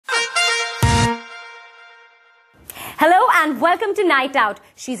Hello and welcome to Night Out.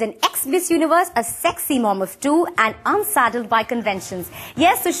 She's an ex-Miss Universe, a sexy mom of two and unsaddled by conventions.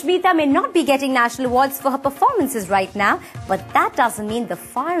 Yes, Sushmita may not be getting national awards for her performances right now, but that doesn't mean the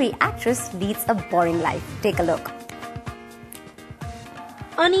fiery actress leads a boring life. Take a look.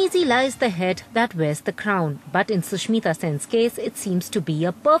 Uneasy lies the head that wears the crown, but in Sushmita Sen's case, it seems to be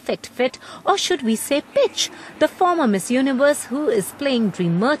a perfect fit, or should we say pitch. The former Miss Universe, who is playing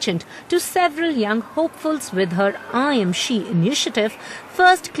dream merchant to several young hopefuls with her I Am She initiative,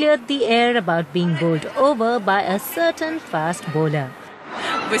 first cleared the air about being bowled over by a certain fast bowler.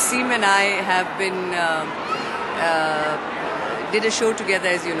 Wasim and I have been did a show together,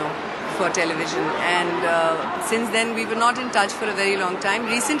 as you know, for television, and since then we were not in touch for a very long time.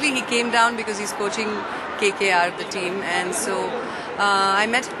 Recently he came down because he's coaching KKR, the team, and so I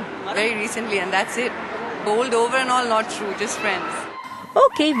met him very recently, and that's it. Bowled over and all, not true, just friends.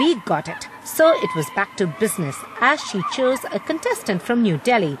 Okay, we got it. So it was back to business as she chose a contestant from New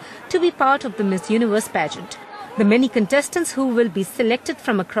Delhi to be part of the Miss Universe pageant. The many contestants who will be selected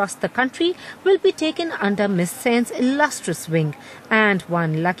from across the country will be taken under Miss Sen's illustrious wing, and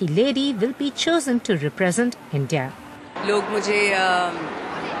one lucky lady will be chosen to represent India. लोग मुझे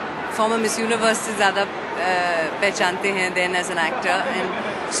former Miss Universe से ज़्यादा पहचानते हैं than as an actor,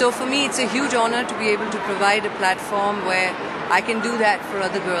 and so for me it's a huge honor to be able to provide a platform where I can do that for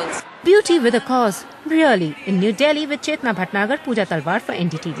other girls. Beauty with a cause, really, in New Delhi with Chetna Bhatnagar, Pooja Talwar for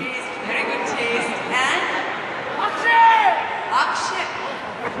NDTV.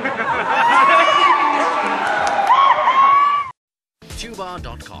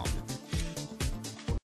 Tuba.com